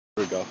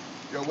go.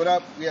 Yo, what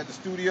up? We at the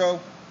studio.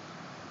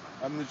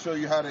 I'm going to show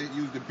you how to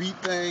use the Beat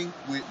Thang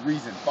with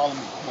reason. Follow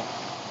me. Come on.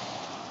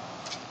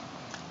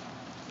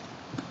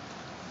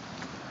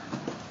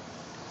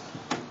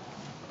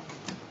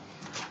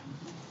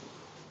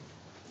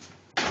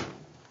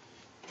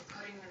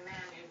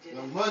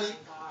 No money.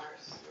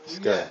 Let's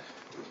go.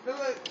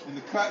 In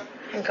the cut.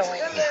 I'm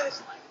going.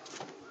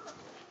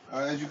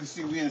 As you can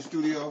see, we in the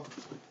studio.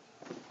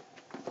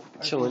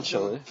 Chilling.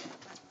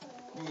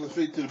 We're going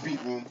straight to the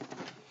beat room.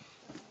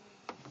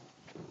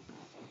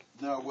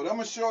 Now, what I'm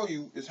going to show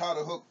you is how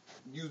to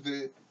use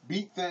the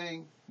Beat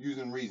Thang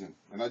using reason.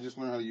 And I just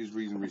learned how to use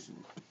reason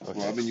recently. Okay.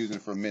 Well, I've been using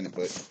it for a minute,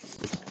 but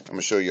I'm going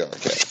to show y'all,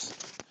 guys.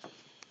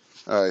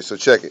 Alright, so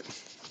check it.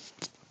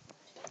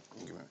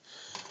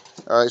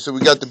 Alright, so we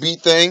got the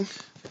Beat Thang.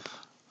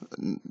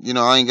 You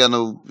know, I ain't got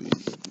no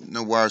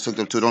wires hooked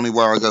up to it. The only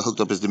wire I got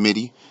hooked up is the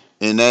MIDI.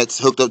 And that's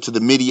hooked up to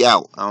the MIDI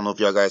out. I don't know if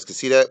y'all guys can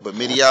see that, but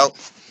MIDI out.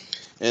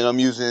 And I'm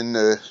using,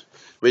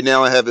 right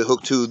now I have it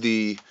hooked to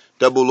the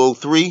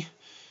 003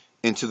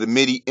 and to the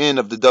MIDI in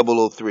of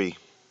the 003.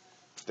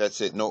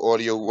 That's it. No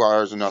audio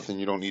wires or nothing.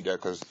 You don't need that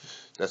because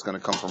that's going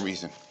to come from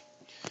reason.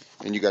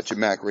 And you got your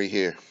Mac right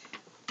here.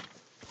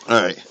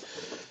 Alright.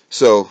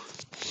 So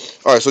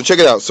check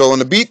it out. So on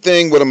the Beat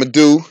Thang, what I'm going to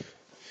do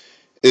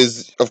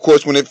is, of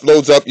course, when it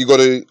loads up, you go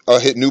to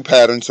hit new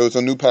pattern. So it's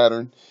a new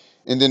pattern.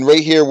 And then right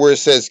here where it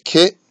says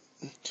kit,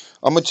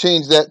 I'm going to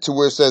change that to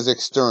where it says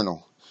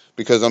external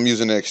because I'm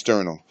using the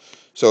external.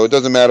 So it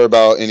doesn't matter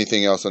about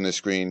anything else on this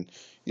screen.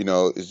 You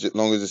know, as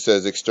long as it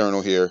says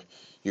external here,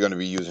 you're going to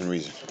be using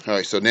reason. All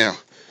right, so now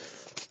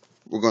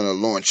we're going to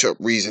launch up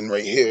reason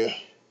right here.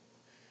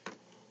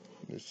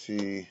 Let's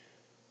see.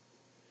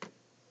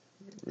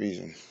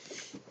 Reason.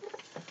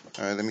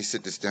 All right, let me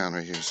sit this down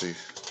right here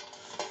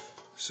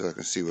so I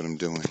can see what I'm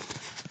doing.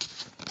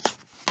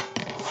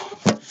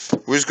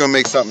 We're just gonna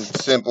make something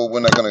simple.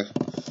 I'm not gonna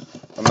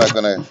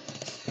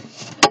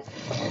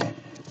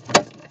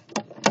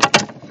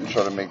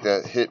try to make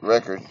that hit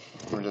record.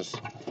 We're just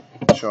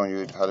showing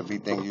you how the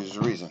Beat Thang uses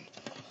reason.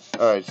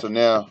 Alright, so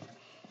now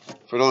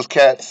for those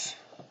cats,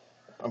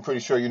 I'm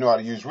pretty sure you know how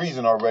to use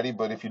reason already,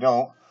 but if you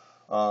don't,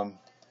 I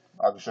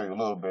can show you a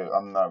little bit.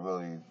 I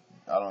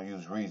don't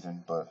use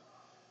reason, but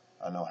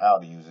I know how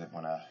to use it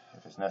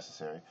if it's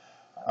necessary.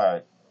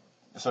 Alright,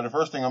 so the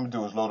first thing I'm gonna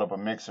do is load up a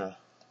mixer.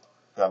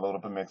 Gotta load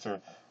up a mixer,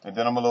 and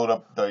then I'm gonna load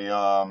up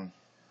the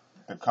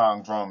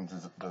Kong drum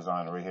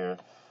designer right here.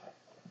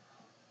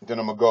 Then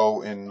I'm gonna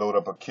go and load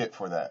up a kit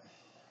for that.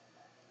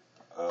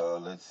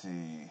 Let's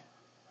see.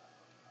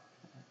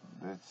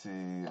 I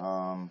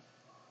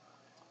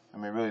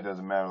mean, it really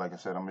doesn't matter. Like I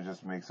said, I'm gonna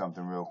just make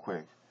something real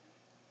quick.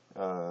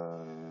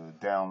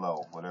 Down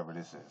low, whatever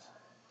this is.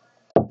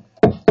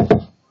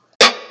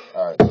 All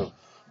right, so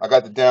I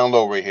got the down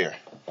low right here.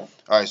 All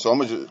right, so I'm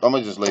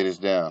gonna just lay this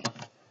down.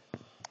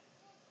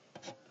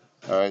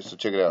 Alright, so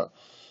check it out.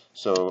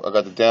 So I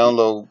got the down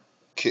low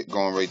kit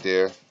going right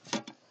there.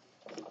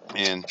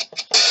 And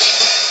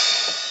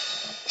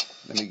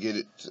let me get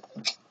it.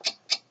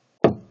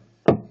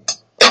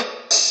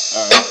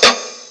 Alright.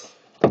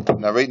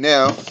 Now right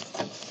now,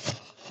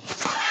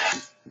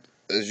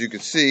 as you can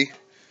see,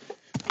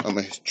 I'm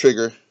going to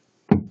trigger.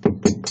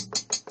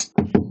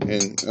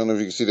 And I don't know if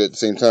you can see that at the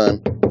same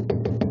time.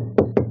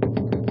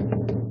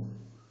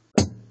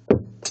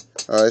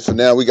 Alright, so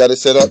now we got it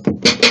set up.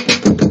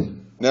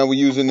 Now we're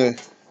using the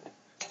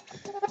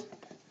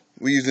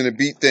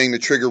Beat Thang to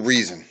trigger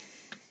reason,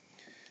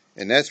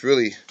 and that's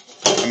really,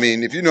 I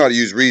mean, if you know how to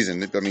use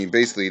reason, I mean,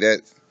 basically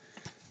that's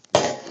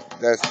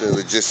the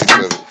logistics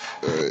of.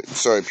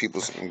 Sorry,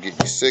 people, I'm getting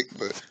you sick,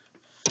 but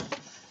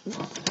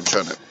I'm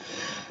trying to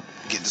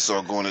get this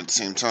all going at the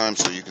same time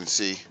so you can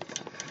see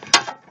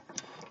how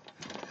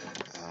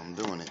I'm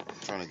doing it. I'm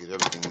trying to get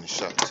everything in the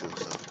shot too.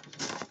 So.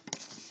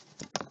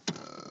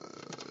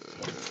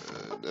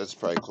 That's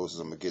probably close as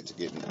I'm gonna get to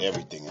getting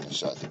everything in the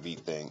shot, the Beat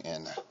Thang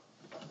and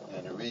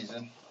the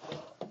reason.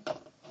 I'm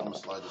gonna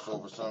slide this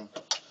over some.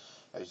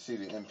 As you see,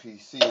 the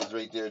MPC is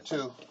right there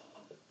too.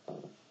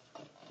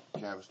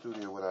 Can't have a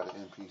studio without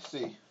an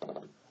MPC.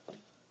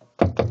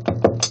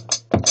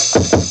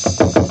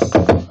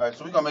 Alright,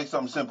 so we're gonna make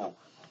something simple.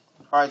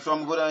 Alright, so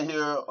I'm gonna go down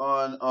here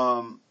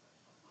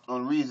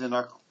on reason.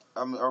 I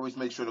always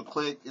make sure the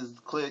click is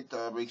clicked.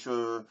 I make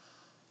sure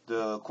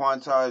the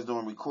quantized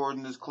on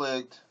recording is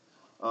clicked.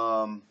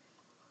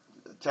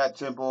 Tap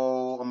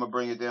tempo, I'm gonna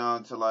bring it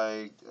down to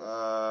like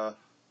I'm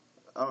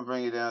gonna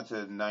bring it down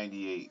to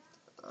 98.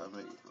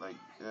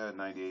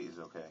 98 is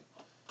okay.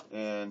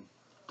 And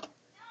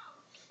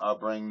I'll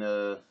bring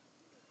I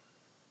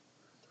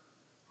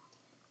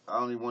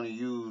only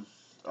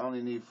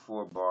need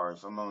 4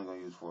 bars. I'm only gonna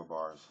use 4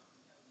 bars.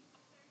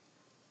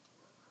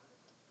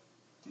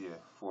 Yeah,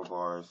 4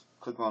 bars.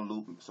 Click on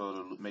loop so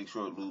to make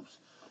sure it loops.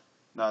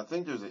 Now I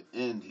think there's an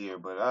end here,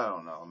 but I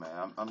don't know,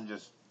 man. I'm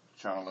just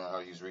trying to learn how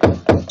to use reason.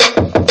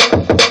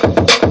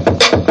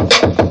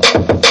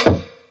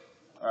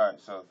 Alright,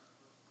 so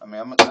I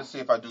mean, let's see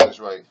if I do this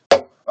right.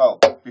 Oh,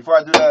 before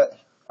I do that,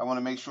 I want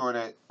to make sure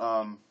that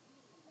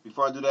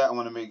before I do that, I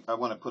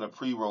want to put a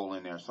pre-roll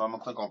in there. So I'm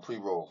gonna click on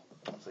pre-roll.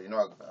 So you know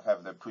I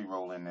have that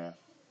pre-roll in there.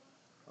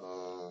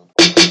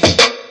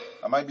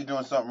 I might be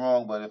doing something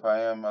wrong, but if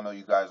I am, I know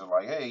you guys are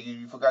like, hey,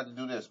 you forgot to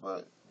do this,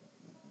 but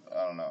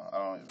I don't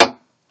know.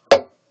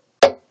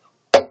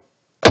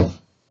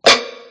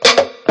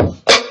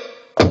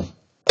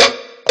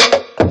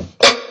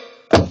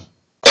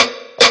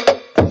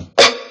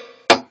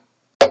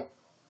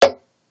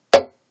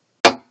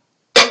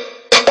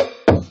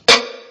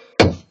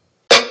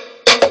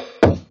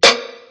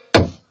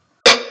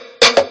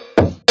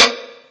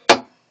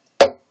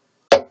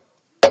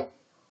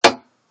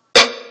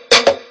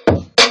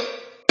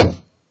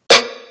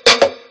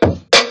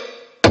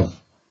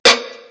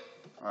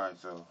 Alright,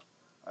 so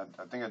I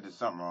think I did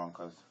something wrong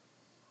because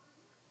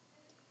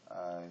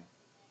I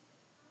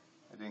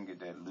didn't get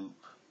that loop.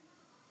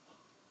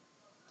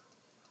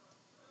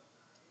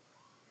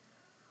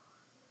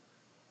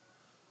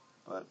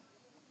 But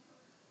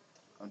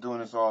I'm doing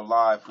this all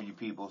live for you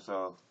people,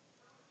 so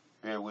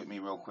bear with me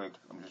real quick.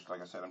 I'm just,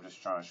 like I said, I'm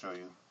just trying to show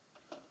you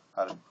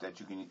how that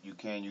you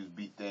can use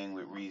Beat Thang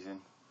with reason.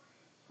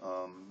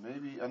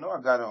 Maybe I know I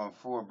got it on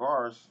 4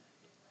 bars,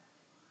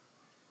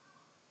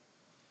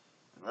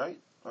 right?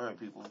 All right,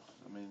 people.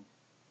 I mean,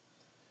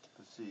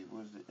 let's see.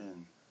 Where's the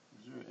end?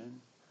 Is there an end?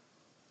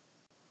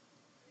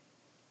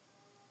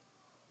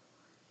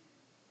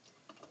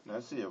 No, I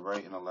see a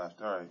right and a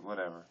left. All right,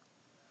 whatever.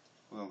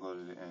 We're gonna go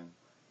to the end.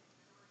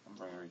 I'm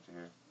bringing it right to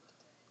here.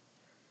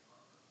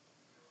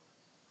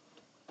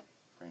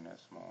 Bring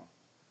that small.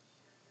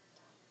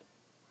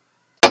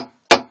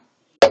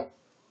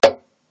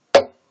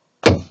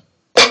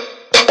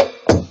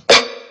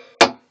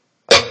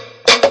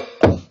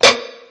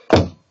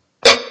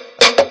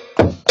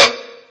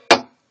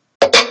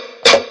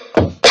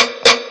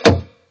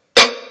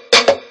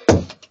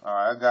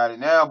 Alright, I got it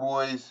now,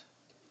 boys.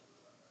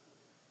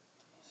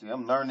 See,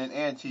 I'm learning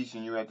and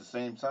teaching you at the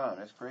same time.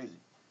 That's crazy.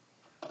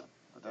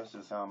 But that's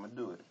just how I'm going to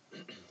do it.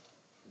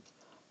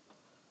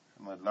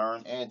 I'm going to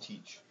learn and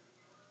teach.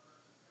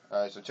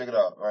 Alright, so check it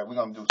out. Alright, we're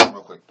going to do something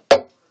real quick.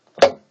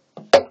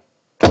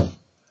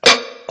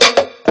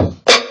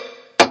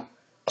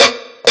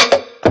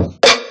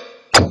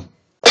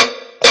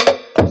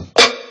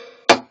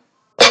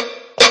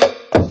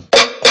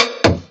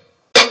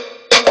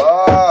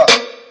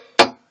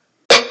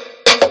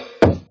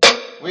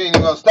 We ain't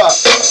gonna stop.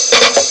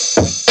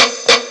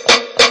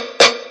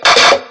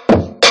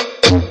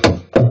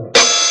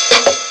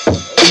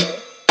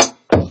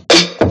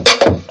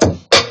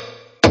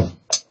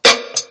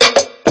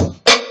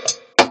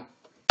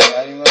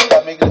 I ain't gonna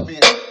stop making the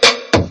beat.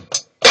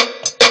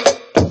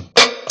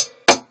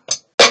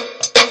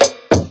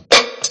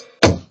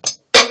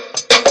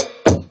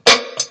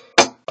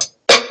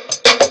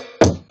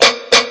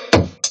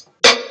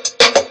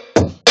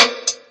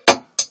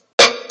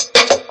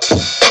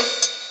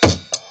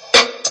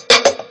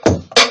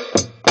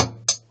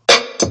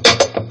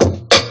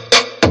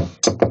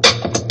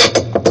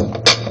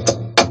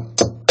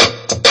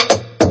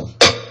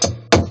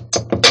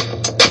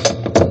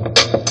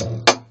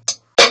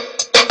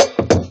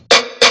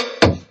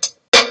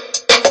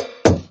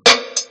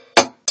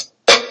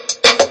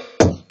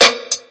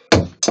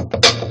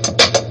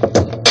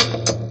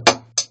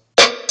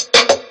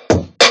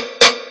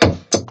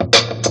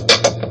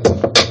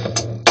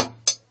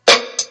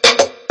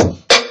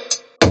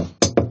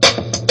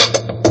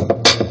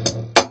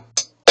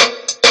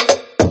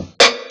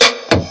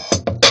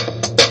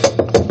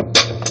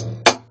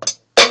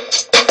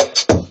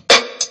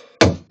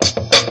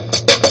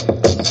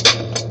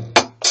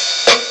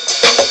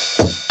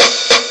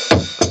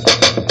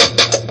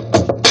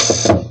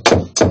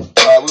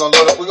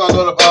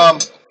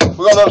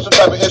 We're gonna load some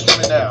type of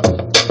instrument now.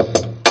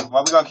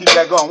 Well, we're gonna keep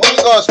that going. We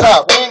ain't gonna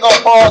stop. We ain't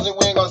gonna pause it.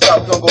 We ain't gonna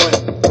stop. We're gonna go in.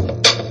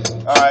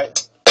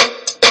 Alright.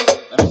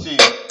 Let me see.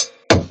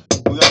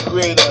 We're gonna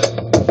create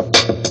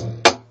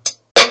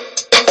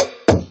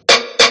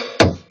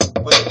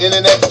with the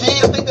internet T,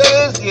 I think that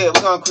is? Yeah,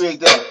 we're gonna create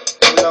that.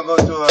 We're gonna go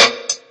to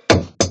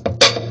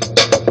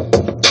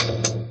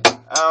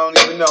I don't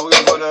even know. We're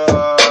gonna go to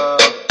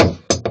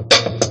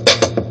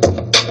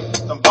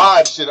some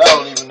vibe shit. I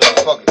don't even know.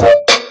 Fuck it.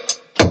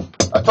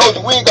 I told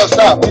you we ain't gonna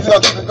stop. We just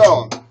gonna keep it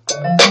going.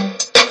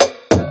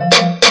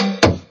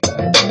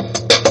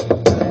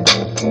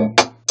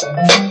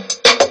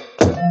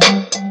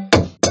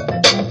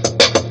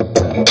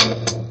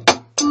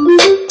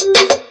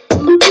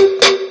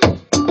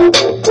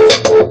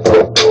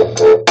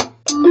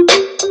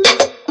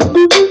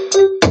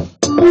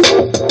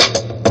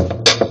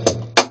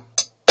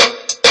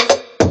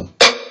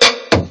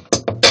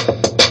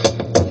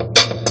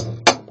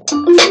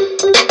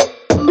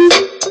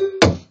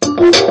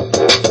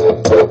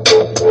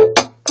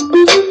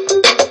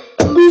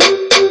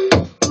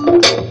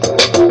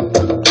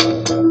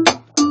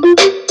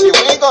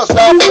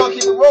 Stop, we're gonna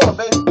keep it rolling,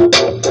 baby.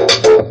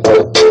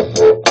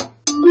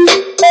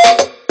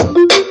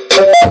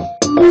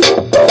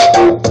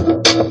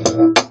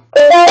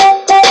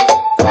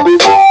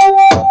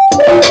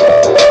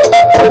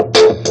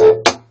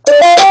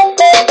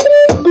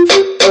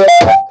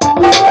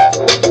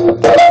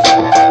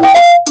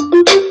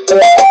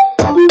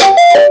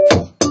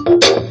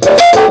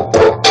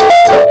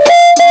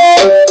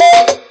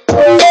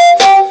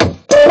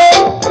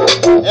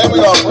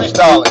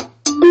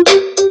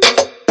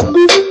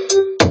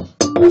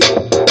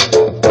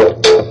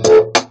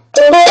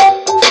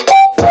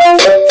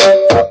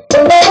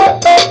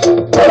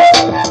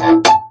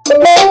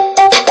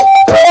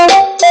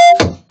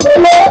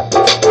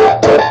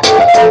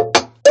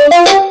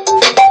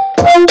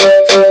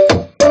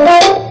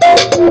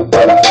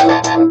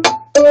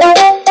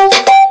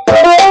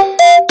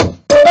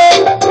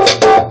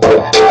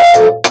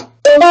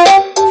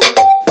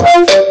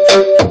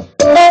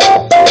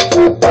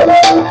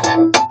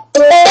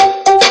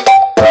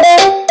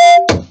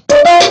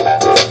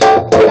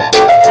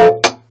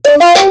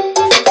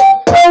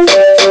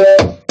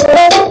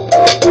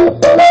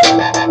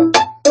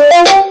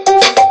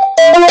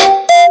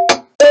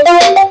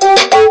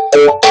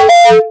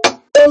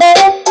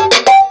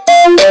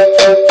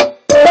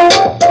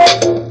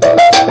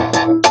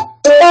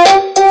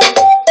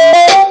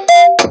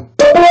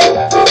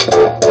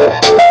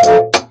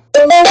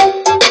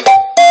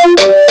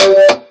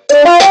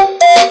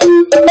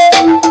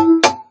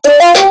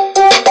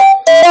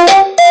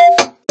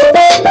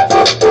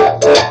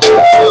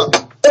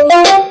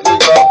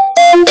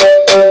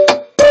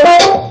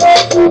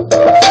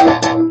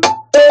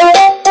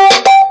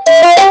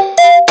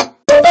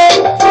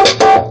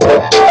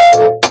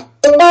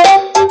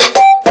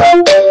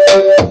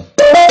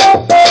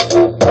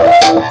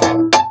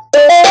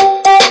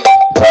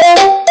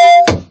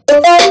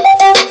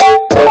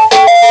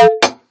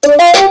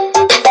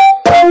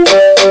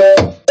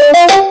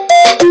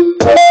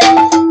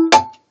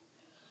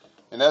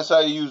 And that's how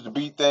you use the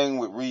Beat Thang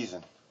with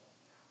reason.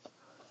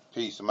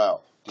 Peace. I'm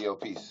out.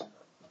 DLPeace.